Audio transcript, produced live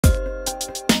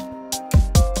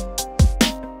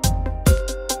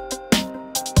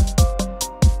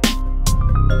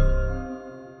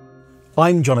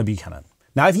I'm Jono Buchanan.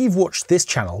 Now, if you've watched this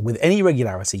channel with any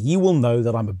regularity, you will know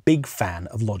that I'm a big fan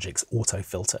of Logic's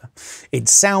AutoFilter. It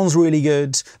sounds really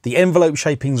good, the envelope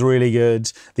shaping's really good,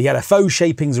 the LFO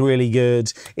shaping's really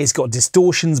good, it's got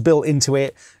distortions built into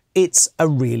it. It's a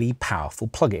really powerful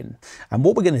plugin. And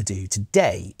what we're going to do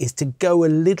today is to go a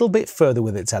little bit further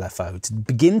with its LFO to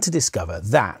begin to discover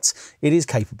that it is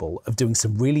capable of doing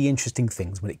some really interesting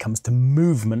things when it comes to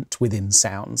movement within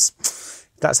sounds.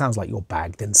 If that sounds like your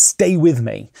bag, then stay with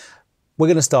me. We're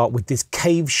going to start with this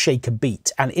cave shaker beat,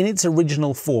 and in its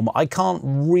original form I can't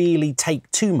really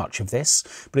take too much of this,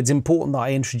 but it's important that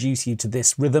I introduce you to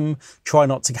this rhythm. Try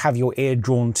not to have your ear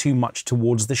drawn too much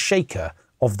towards the shaker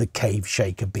of the cave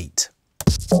shaker beat.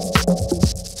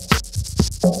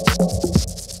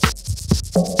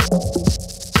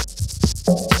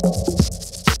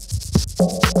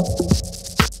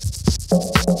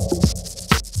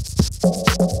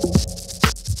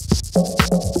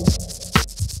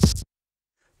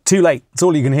 Too late, it's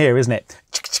all you can hear, isn't it?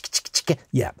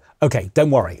 Yeah. Okay, don't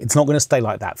worry, it's not going to stay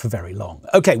like that for very long.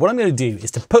 Okay, what I'm going to do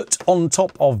is to put on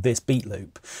top of this beat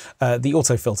loop the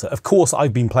AutoFilter. Of course,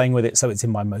 I've been playing with it, so it's in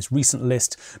my most recent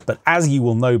list, but as you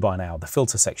will know by now, the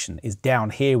filter section is down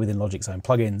here within Logic's own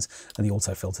plugins, and the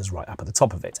AutoFilter is right up at the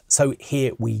top of it. So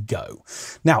here we go.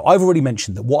 Now, I've already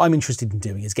mentioned that what I'm interested in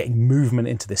doing is getting movement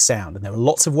into this sound, and there are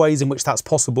lots of ways in which that's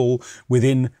possible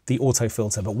within the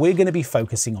AutoFilter, but we're going to be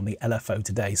focusing on the LFO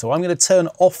today. So I'm going to turn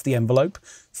off the envelope.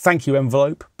 Thank you,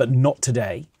 envelope, but not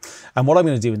today. And what I'm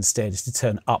going to do instead is to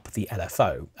turn up the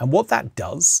LFO. And what that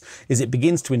does is it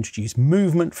begins to introduce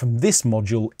movement from this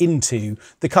module into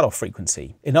the cutoff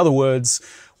frequency. In other words,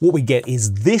 what we get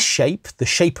is this shape, the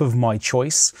shape of my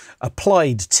choice,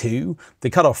 applied to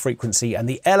the cutoff frequency, and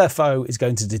the LFO is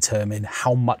going to determine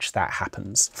how much that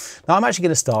happens. Now, I'm actually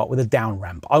going to start with a down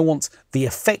ramp. I want the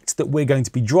effect that we're going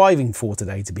to be driving for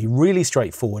today to be really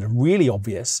straightforward and really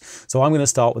obvious. So I'm going to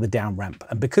start with a down ramp.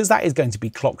 And because that is going to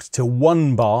be clocked to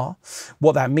 1 bar,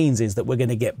 what that means is that we're going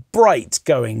to get bright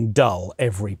going dull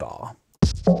every bar.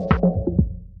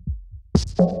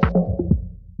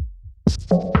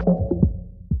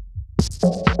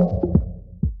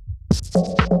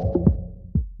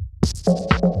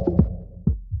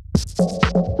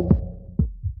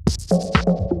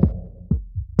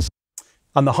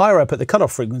 And the higher I put the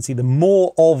cutoff frequency, the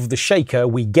more of the shaker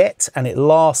we get, and it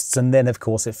lasts, and then of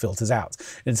course it filters out.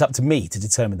 And it's up to me to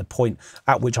determine the point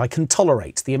at which I can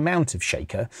tolerate the amount of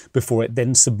shaker before it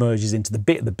then submerges into the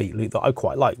bit of the beat loop that I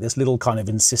quite like, this little kind of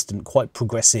insistent, quite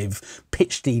progressive,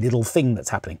 pitchy little thing that's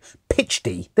happening.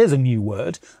 Pitchy, there's a new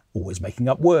word, always making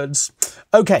up words.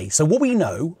 Okay, so what we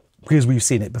know, because we've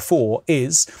seen it before,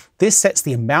 is this sets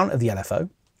the amount of the LFO,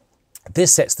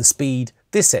 this sets the speed,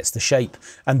 this sets the shape,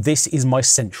 and this is my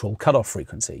central cutoff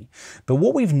frequency. But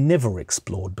what we've never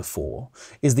explored before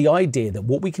is the idea that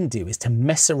what we can do is to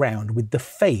mess around with the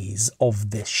phase of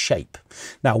this shape.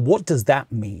 Now, what does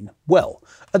that mean? Well,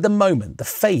 at the moment, the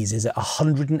phase is at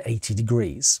 180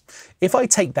 degrees. If I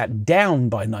take that down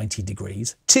by 90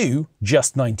 degrees to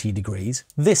just 90 degrees,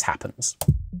 this happens.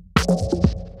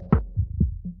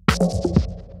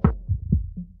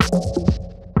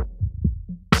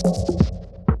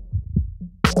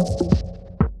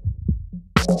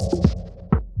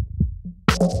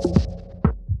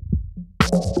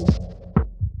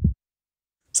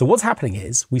 So what's happening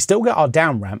is we still get our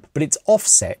down ramp, but it's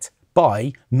offset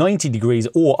by 90 degrees,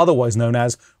 or otherwise known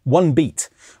as 1 beat.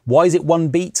 Why is it 1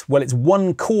 beat? Well, it's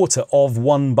 1/4 of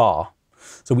 1 bar.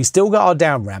 So we still got our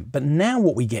down ramp, but now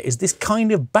what we get is this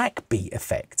kind of backbeat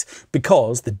effect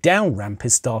because the down ramp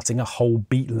is starting a whole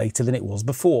beat later than it was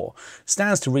before.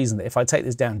 Stands to reason that if I take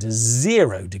this down to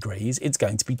 0 degrees, it's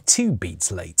going to be 2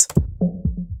 beats late.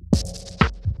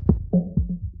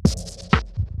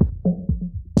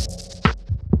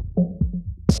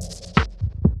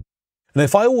 And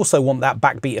if I also want that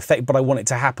backbeat effect, but I want it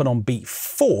to happen on beat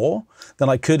 4, then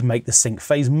I could make the sync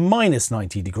phase minus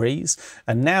 90 degrees.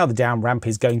 And now the down ramp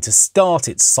is going to start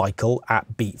its cycle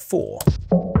at beat 4.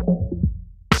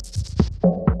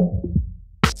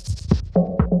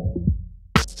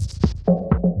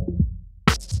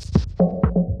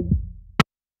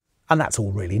 And that's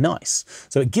all really nice.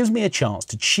 So it gives me a chance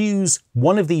to choose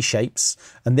one of these shapes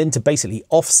and then to basically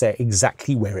offset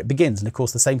exactly where it begins. And of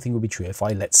course, the same thing would be true if I,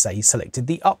 let's say, selected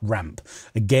the up ramp.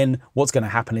 Again, what's going to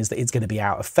happen is that it's going to be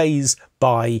out of phase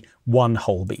by 1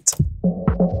 whole beat.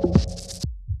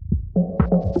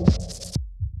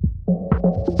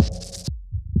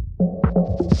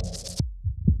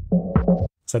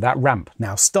 So that ramp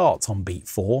now starts on beat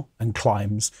 4 and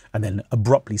climbs and then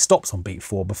abruptly stops on beat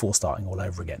 4 before starting all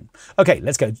over again. Okay,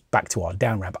 let's go back to our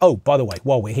down ramp. Oh, by the way,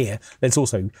 while we're here, let's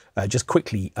also just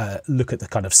quickly look at the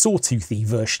kind of sawtoothy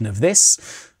version of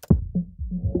this.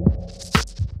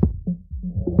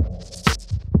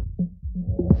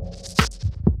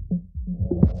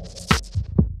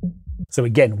 So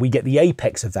again, we get the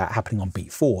apex of that happening on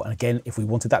beat 4. And again, if we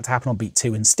wanted that to happen on beat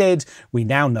 2 instead, we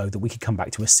now know that we could come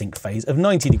back to a sync phase of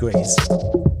 90 degrees.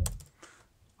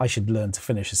 I should learn to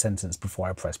finish a sentence before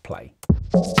I press play.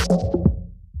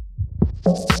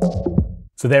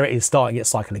 So there it is, starting its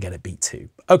cycle again at beat 2.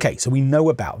 Okay, so we know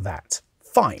about that.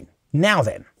 Fine. Now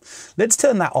then, let's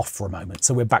turn that off for a moment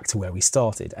so we're back to where we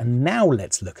started. And now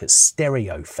let's look at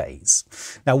stereo phase.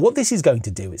 Now what this is going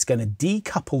to do, it's going to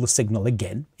decouple the signal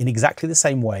again in exactly the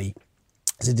same way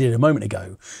as it did a moment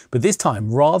ago. But this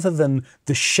time, rather than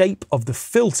the shape of the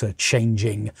filter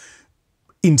changing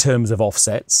in terms of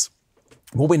offsets,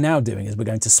 what we're now doing is we're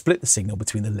going to split the signal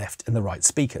between the left and the right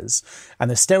speakers. And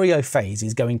the stereo phase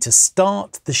is going to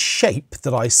start the shape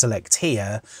that I select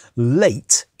here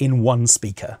late in one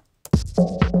speaker.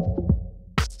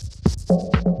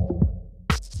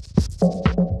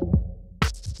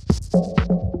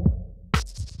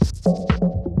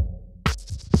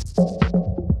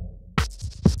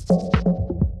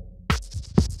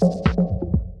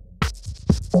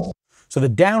 So the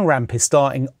down ramp is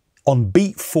starting on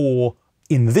beat 4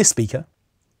 in this speaker,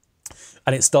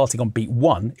 and it's starting on beat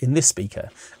 1 in this speaker.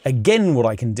 Again, what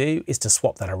I can do is to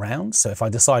swap that around. So if I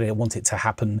decided I want it to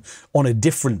happen on a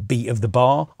different beat of the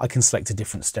bar, I can select a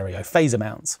different stereo phase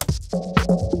amount.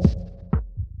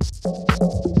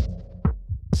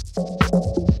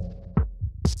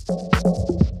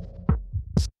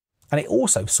 And it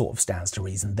also sort of stands to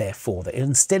reason, therefore, that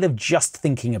instead of just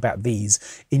thinking about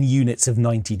these in units of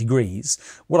 90 degrees,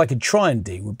 what I could try and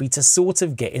do would be to sort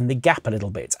of get in the gap a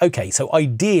little bit. Okay, so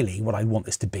ideally what I want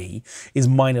this to be is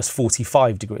minus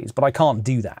 45 degrees, but I can't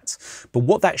do that. But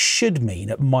what that should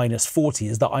mean at minus 40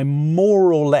 is that I'm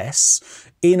more or less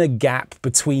in a gap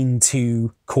between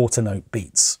two quarter note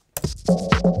beats.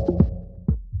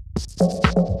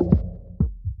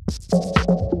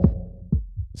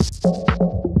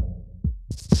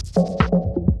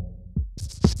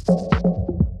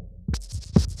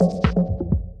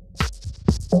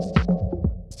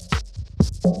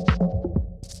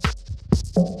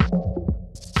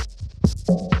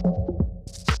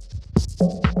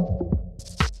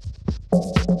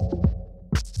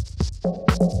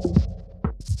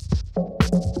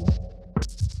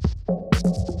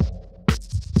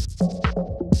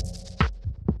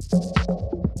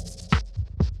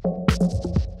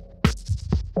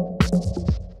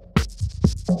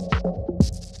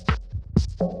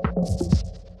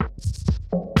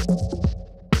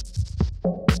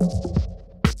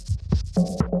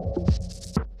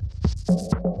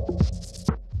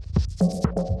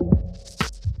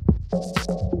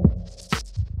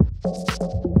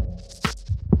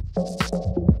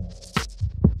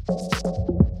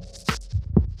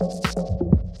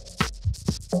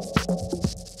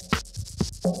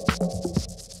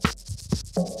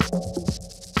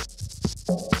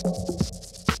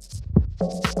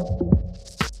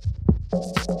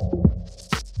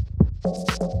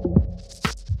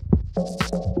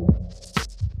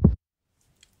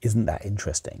 Isn't that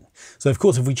interesting? So of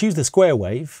course, if we choose the square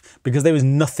wave, because there is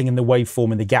nothing in the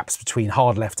waveform in the gaps between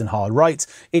hard left and hard right,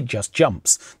 it just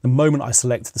jumps. The moment I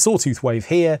select the sawtooth wave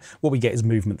here, what we get is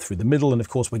movement through the middle. And of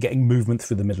course, we're getting movement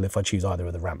through the middle if I choose either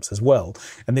of the ramps as well.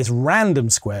 And this random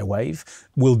square wave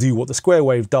will do what the square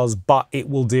wave does, but it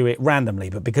will do it randomly.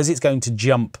 But because it's going to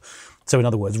jump, so in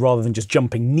other words, rather than just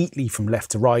jumping neatly from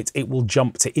left to right, it will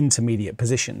jump to intermediate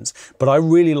positions. But I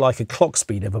really like a clock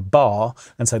speed of a bar,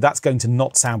 and so that's going to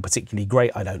not sound particularly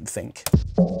great, I don't think.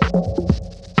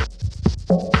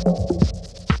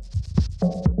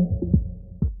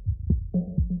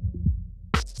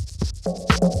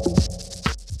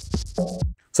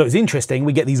 So it's interesting,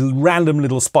 we get these random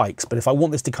little spikes, but if I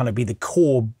want this to kind of be the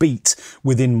core beat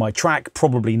within my track,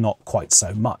 probably not quite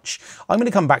so much. I'm going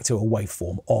to come back to a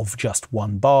waveform of just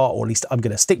one bar, or at least I'm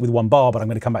going to stick with one bar, but I'm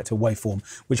going to come back to a waveform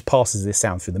which passes this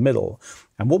sound through the middle.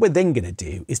 And what we're then going to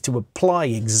do is to apply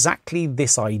exactly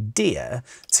this idea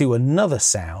to another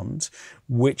sound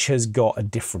which has got a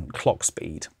different clock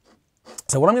speed.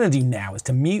 So what I'm going to do now is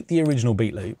to mute the original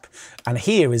beat loop, and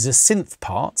here is a synth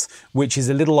part, which is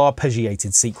a little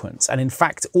arpeggiated sequence. And in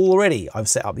fact, already I've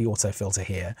set up the AutoFilter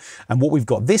here, and what we've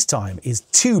got this time is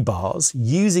 2 bars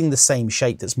using the same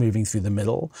shape that's moving through the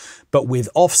middle, but with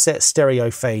offset stereo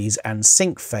phase and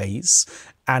sync phase,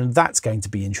 and that's going to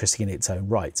be interesting in its own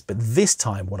right. But this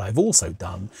time what I've also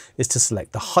done is to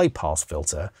select the high pass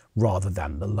filter rather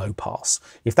than the low pass.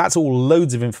 If that's all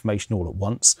loads of information all at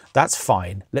once, that's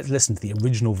fine. Let's listen to the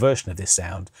original version of this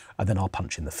sound and then I'll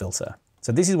punch in the filter.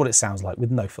 So this is what it sounds like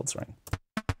with no filtering.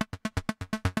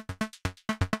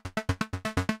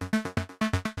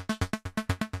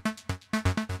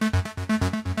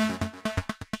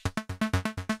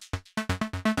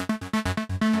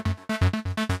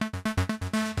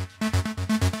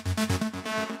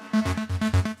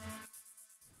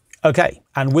 Okay,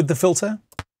 and with the filter,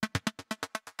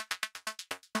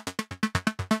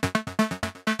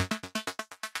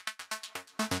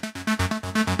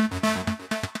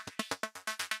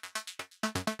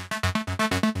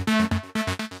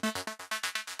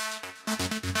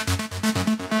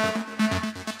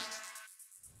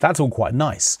 that's all quite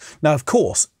nice. Now, of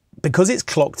course, because it's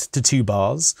clocked to 2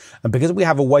 bars, and because we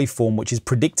have a waveform which is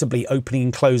predictably opening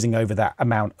and closing over that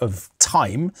amount of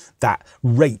time, that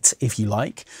rate, if you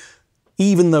like,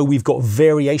 even though we've got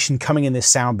variation coming in this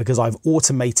sound because I've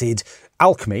automated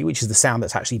alchemy, which is the sound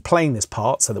that's actually playing this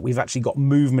part, so that we've actually got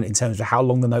movement in terms of how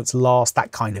long the notes last,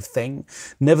 that kind of thing.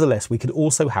 Nevertheless, we could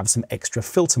also have some extra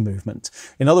filter movement.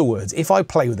 In other words, if I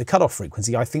play with the cutoff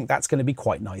frequency, I think that's going to be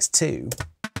quite nice too.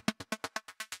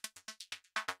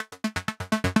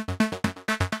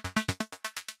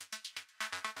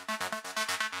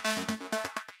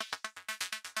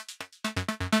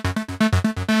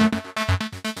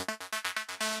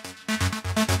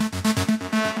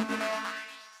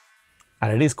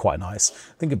 And it is quite nice.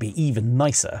 I think it'd be even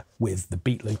nicer with the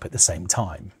beat loop at the same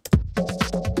time.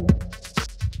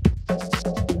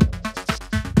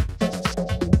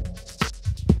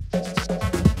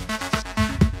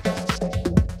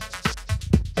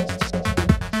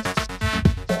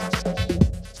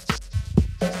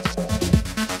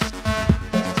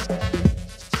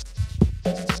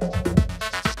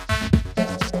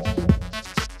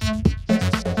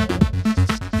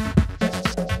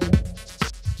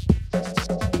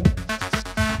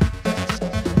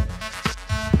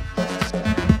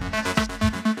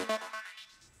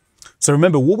 So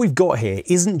remember, what we've got here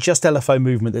isn't just LFO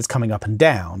movement that's coming up and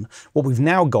down. What we've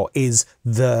now got is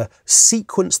the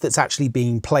sequence that's actually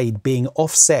being played being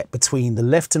offset between the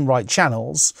left and right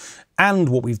channels. And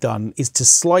what we've done is to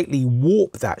slightly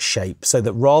warp that shape so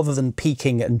that rather than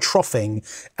peaking and troughing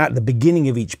at the beginning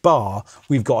of each bar,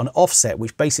 we've got an offset,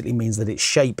 which basically means that its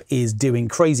shape is doing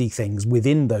crazy things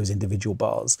within those individual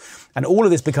bars. And all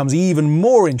of this becomes even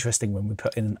more interesting when we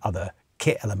put in other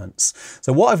kit elements.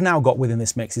 So what I've now got within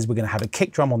this mix is we're going to have a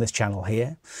kick drum on this channel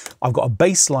here. I've got a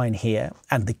bass line here,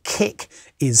 and the kick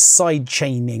is side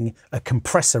chaining a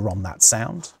compressor on that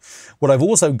sound. What I've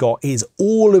also got is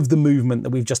all of the movement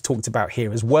that we've just talked about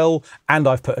here as well, and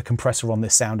I've put a compressor on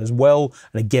this sound as well.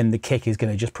 And again, the kick is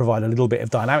going to just provide a little bit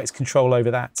of dynamics control over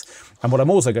that. And what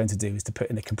I'm also going to do is to put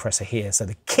in a compressor here. So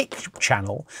the kick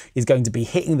channel is going to be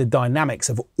hitting the dynamics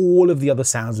of all of the other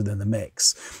sounds within the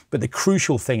mix. But the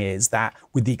crucial thing is that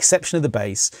with the exception of the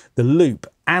bass, the loop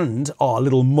and our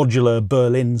little modular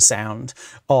Berlin sound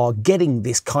are getting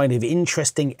this kind of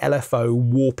interesting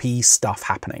LFO warpy stuff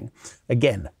happening.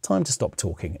 Again, time to stop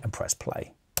talking and press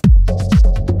play.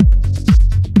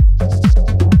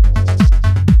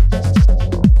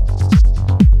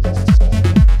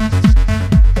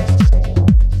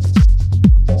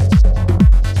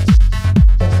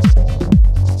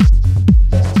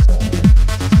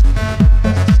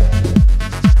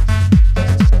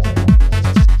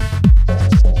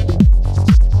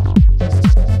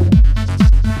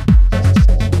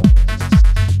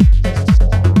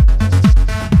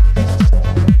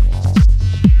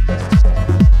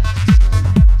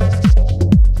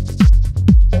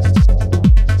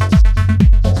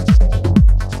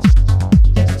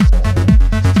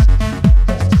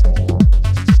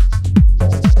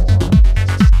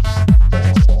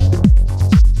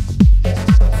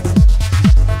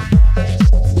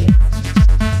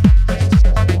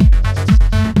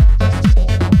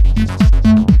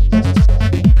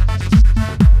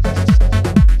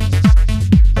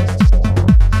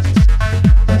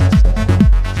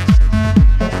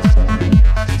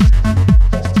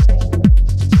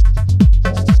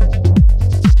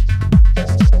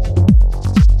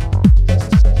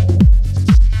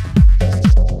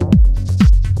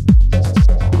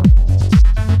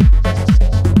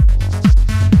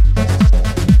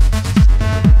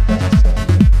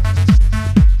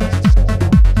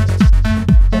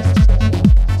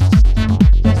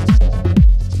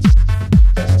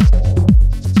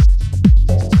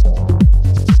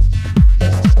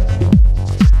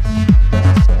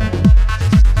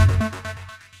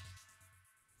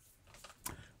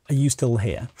 still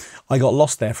here? I got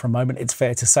lost there for a moment, it's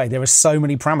fair to say. There are so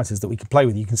many parameters that we can play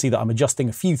with. You can see that I'm adjusting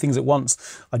a few things at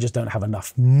once. I just don't have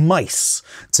enough mice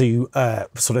to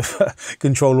sort of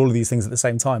control all of these things at the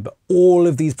same time. But all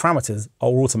of these parameters are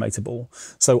automatable.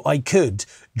 So I could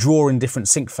draw in different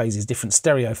sync phases, different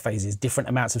stereo phases, different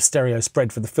amounts of stereo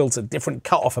spread for the filter, different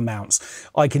cutoff amounts.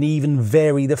 I can even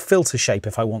vary the filter shape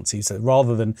if I want to. So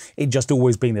rather than it just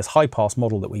always being this high pass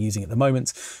model that we're using at the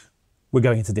moment, we're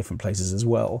going into different places as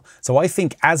well. So I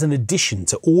think as an addition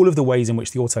to all of the ways in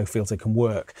which the AutoFilter can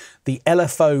work, the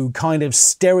LFO kind of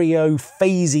stereo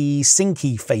phasey,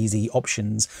 syncy phasey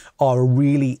options are a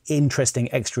really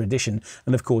interesting extra addition.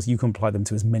 And of course you can apply them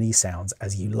to as many sounds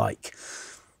as you like.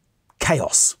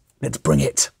 Chaos, let's bring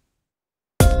it.